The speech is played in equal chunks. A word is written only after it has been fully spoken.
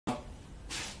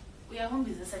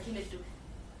Uyangombiza Sakhile tu.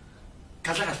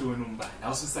 Kahle kahle wena umbani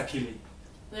awususakhile.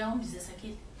 Uyangombiza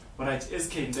Sakhile. Alright,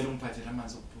 SK ngicela ungiphathele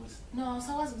amanzi okuphuza. No,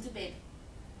 sakwazi ukuthi baby.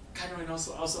 Khani wena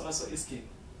also SK.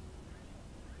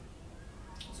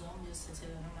 Uzombiza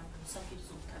Sakhile noma Sakhile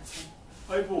uzokuphathela.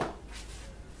 Hayibo.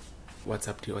 What's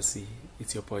up DOC?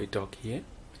 It's your boy Doc here.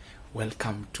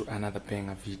 Welcome to another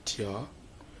banger video.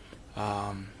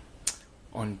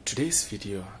 On today's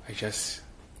video I just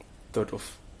thought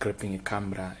of grabbing a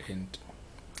camera and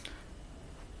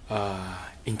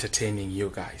entertaining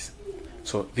you guys.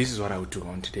 So this is what I would do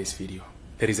on today's video.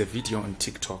 There is a video on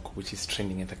TikTok which is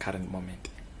trending at the current moment,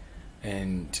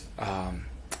 and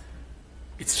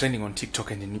it's trending on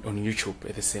TikTok and on YouTube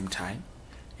at the same time.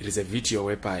 It is a video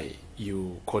whereby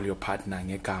you call your partner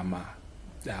ngegama,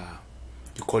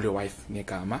 you call your wife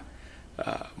ngegama.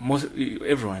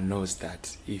 Everyone knows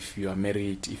that if you are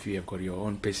married, if you have got your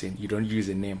own person, you don't use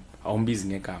a name,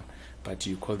 but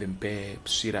you call them babe,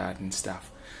 sweetheart and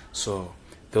stuff. So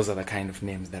those are the kind of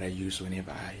names that I use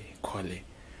whenever I call her.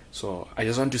 So I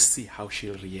just want to see how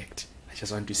she'll react. I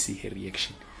just want to see her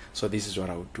reaction. So this is what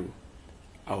I would do.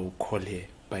 I will call her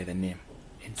by the name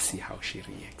and see how she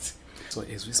reacts. So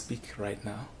as we speak right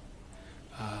now,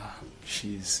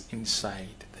 she's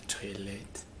inside the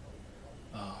toilet.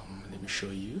 Let me show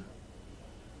you.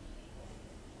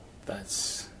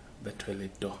 That's the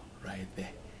toilet door right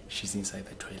there. She's inside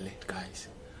the toilet, guys.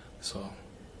 So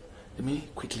let me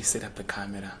quickly set up the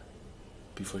camera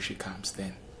before she comes,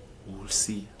 then we'll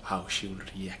see how she will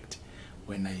react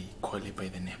when I call her by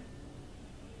the name.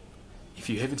 If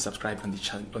you haven't subscribed on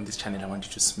this channel, I want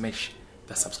you to smash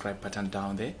the subscribe button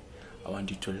down there. I want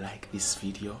you to like this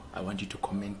video. I want you to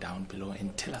comment down below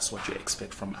and tell us what you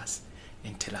expect from us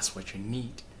and tell us what you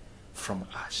need from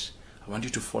us. I want you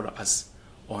to follow us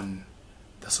on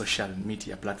the social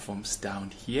media platforms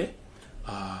down here.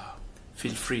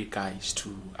 Feel free, guys,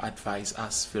 to advise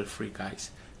us. Feel free, guys,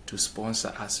 to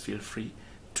sponsor us. Feel free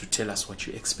to tell us what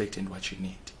you expect and what you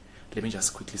need. Let me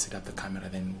just quickly set up the camera,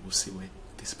 then we'll see where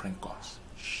this prank goes.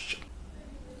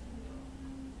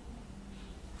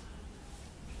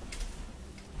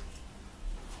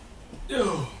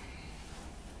 Yo.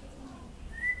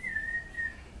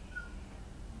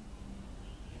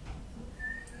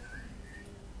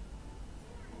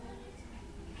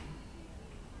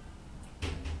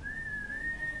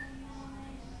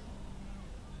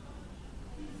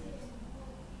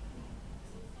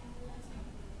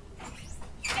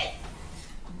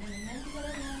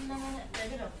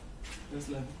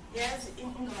 Yes,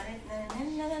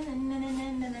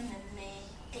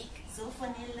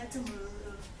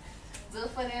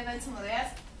 tomorrow.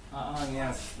 Yes.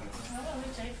 Yes.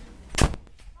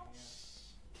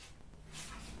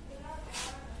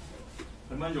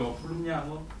 Manje waphula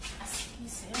umnyango.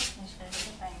 Asikise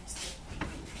ngishayele by mistake.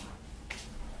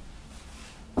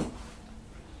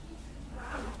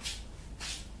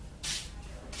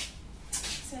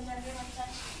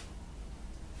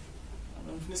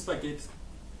 Ngifuna spaghetti.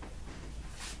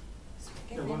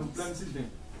 Yabona plan sidle.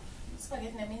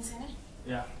 Spaghetti neminsi ne?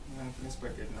 Yeah, ngifuna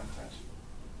spaghetti namhlanje.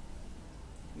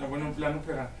 Nabona plan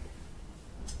upheka.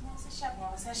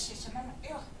 Masishaba wasashisha mama.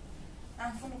 Yo.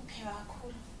 Angifuna ukupheka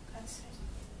kakhulu.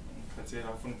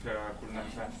 Khathela ufuna ukupheka kakhulu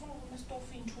namhlanje. Angifuna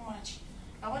ukustofini too much.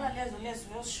 Yabona lezo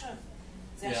uyoshow.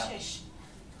 Ziyashesha.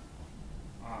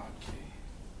 Okay.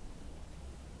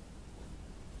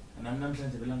 Nami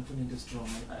namhlanje vela ngifuna into strong.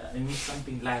 I need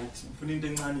something light. Ngifuna into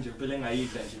encane nje phela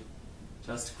engayidla nje.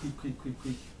 Just quick.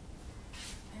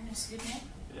 And you sleep, ne?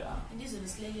 Yeah. And these are the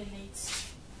slay late.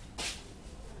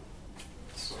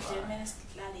 So,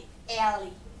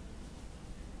 early.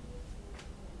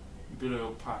 impilo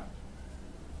yokuphanda.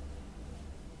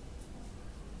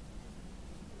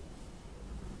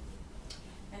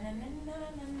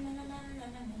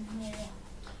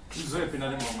 Izwe phina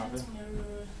le ngoma vele.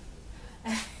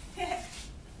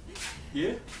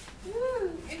 Yeah?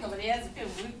 Ingoma leyazi phela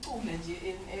uyicula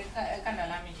nje ekhanda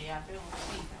lami nje yaphe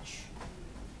ngifika nje.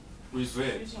 Uyizwe?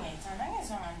 Uthi ngiyithanda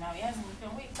ngezwe nganawe yazi ngifika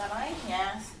uyicabanga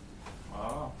inyasi.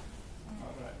 Wow.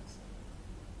 All right.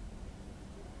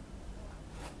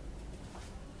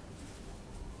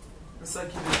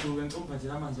 Sakhile duke ntomba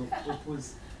nje amanzi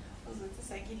okuphuza. Uzothi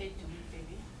Sakhile duke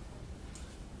baby.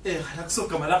 Hala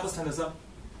kusogama lakho sithanda sami.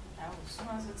 Hawu,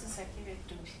 uzothi Sakhile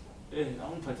duke.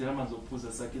 Awungiphathele amanzi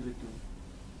okuphuza Sakhile duke.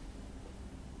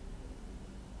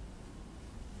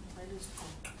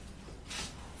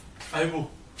 Hayibo.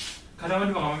 Kana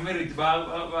abantu bangama-married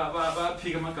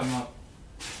baphika amagama abo.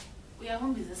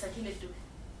 Uyangombiza Sakhile duke.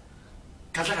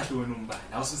 Kahle kahle wena umbani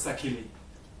awususakhile.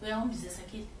 Uyangombiza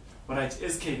Sakhile. Alright,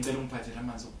 SK ngicela ungiphathele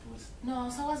amanzi okuphuza.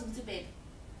 No, sakwazi ukuthi baby.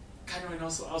 Can we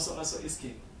also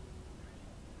escape?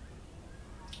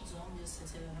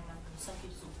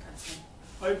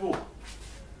 Hayibo.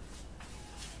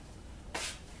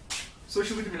 So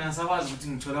should we nasawazi ukuthi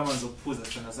ngithola amanzi okuphuza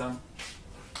sithanda sami.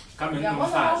 Kambe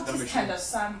ngingumfazi kambe sithanda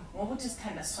sami, ngokuthi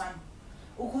sithanda sami.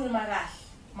 Ukhuluma kahle,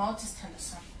 mawuthi sithanda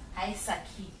sami. Hayi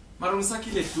sakhile. Mara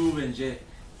ungisakhile dube nje.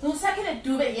 Ungisakhile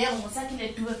dube, yebo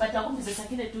ngisakhile dube, but akumbize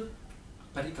sakhile dube.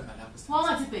 But igama lakho.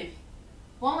 Wangathi baby.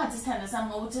 Wangathi sithanda sami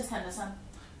ngokuthi sithanda sami.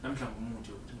 Namhlanje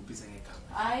umuntu ukuthi ngibize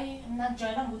ngegama. Hayi, mina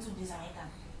ngijwayela ukuthi ubiza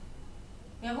ngegama.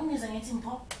 Uyabungisa ngithi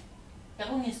mpho?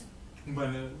 Uyabungisa?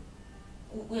 Ngibane.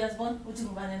 Uyazibona ukuthi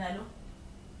ngibane nalo?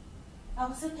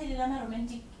 Akusephelile ama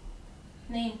romantic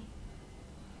name.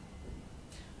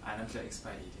 Namhla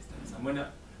expired this time.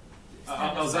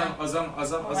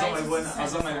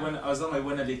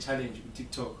 Azangayibona le challenge ku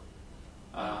TikTok.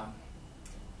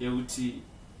 Yokuthi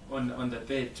on the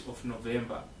 3rd of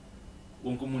November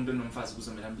wonke umuntu onomfazi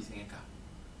kuzomela ambize ngegama.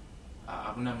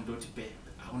 Akunamuntu othi babe,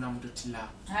 akunamuntu othi la.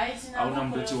 Hayi thina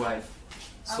akunamuntu othi wife.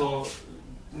 So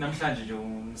namhlanje nje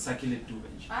ngisakhile dube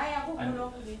nje. Hayi akukho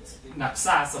lokho lithi.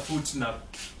 Nakusasa futhi na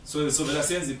so vela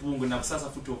senze iphungu nakusasa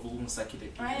futhi ovuka ungisakhile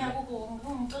dube. Hayi akukho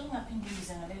ngicela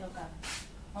ungaphindilize ngalelo gama.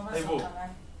 Ngoba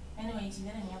soxabana. Anyway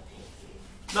thina ngiyaphela.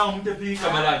 Na umuntu ephi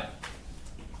igama lakhe.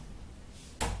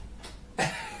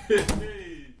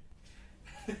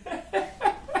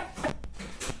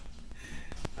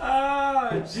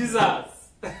 Jesus.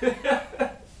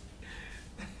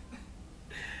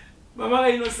 Mama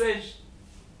innocent.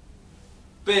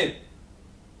 Babe.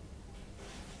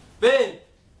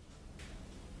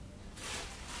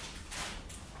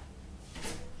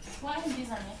 Why is this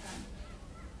on your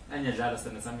Anyadlala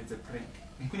sana sami it's a prank.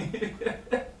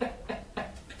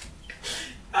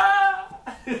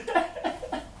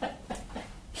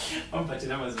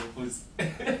 Amphathela amazophuzi.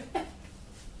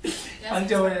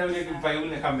 Anjewena ngekubhayi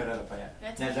une camera lapha ya.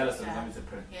 Nyadlala sana sami it's a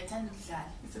prank. Uyathanda ukudlala.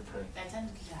 It's a prank.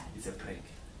 Uyathanda ukudlala. It's a prank.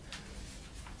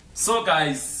 So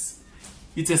guys,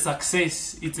 it's a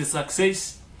success. It's a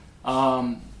success.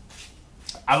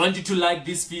 I want you to like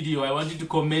this video. I want you to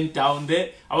comment down there.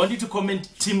 I want you to comment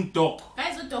Team Dog.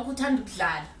 Guys, uDog uthanda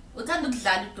ukudlala. Uthanda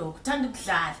ukudlala uDog. Uthanda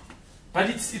ukudlala. But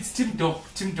it's Team Dog.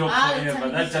 Team Dog forever.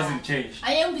 That doesn't change.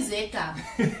 Ayembize egama.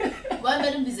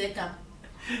 Wambele umbize egama.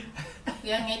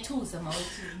 Uyangethusa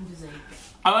mawuthi umbize egama.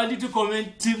 I want you to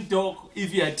comment Team Dog.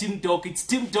 If you are Team Dog, it's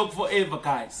Team Dog forever,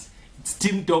 guys. It's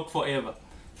Team Dog forever.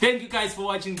 Thank you guys for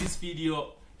watching this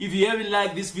video. If you haven't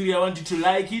liked this video, I want you to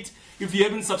like it. If you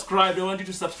haven't subscribed, I want you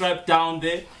to subscribe down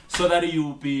there so that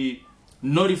you'll be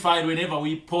notified whenever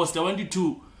we post. I want you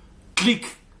to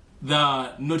click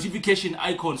the notification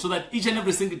icon so that each and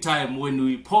every single time when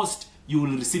we post, you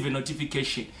will receive a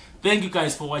notification. Thank you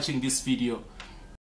guys for watching this video.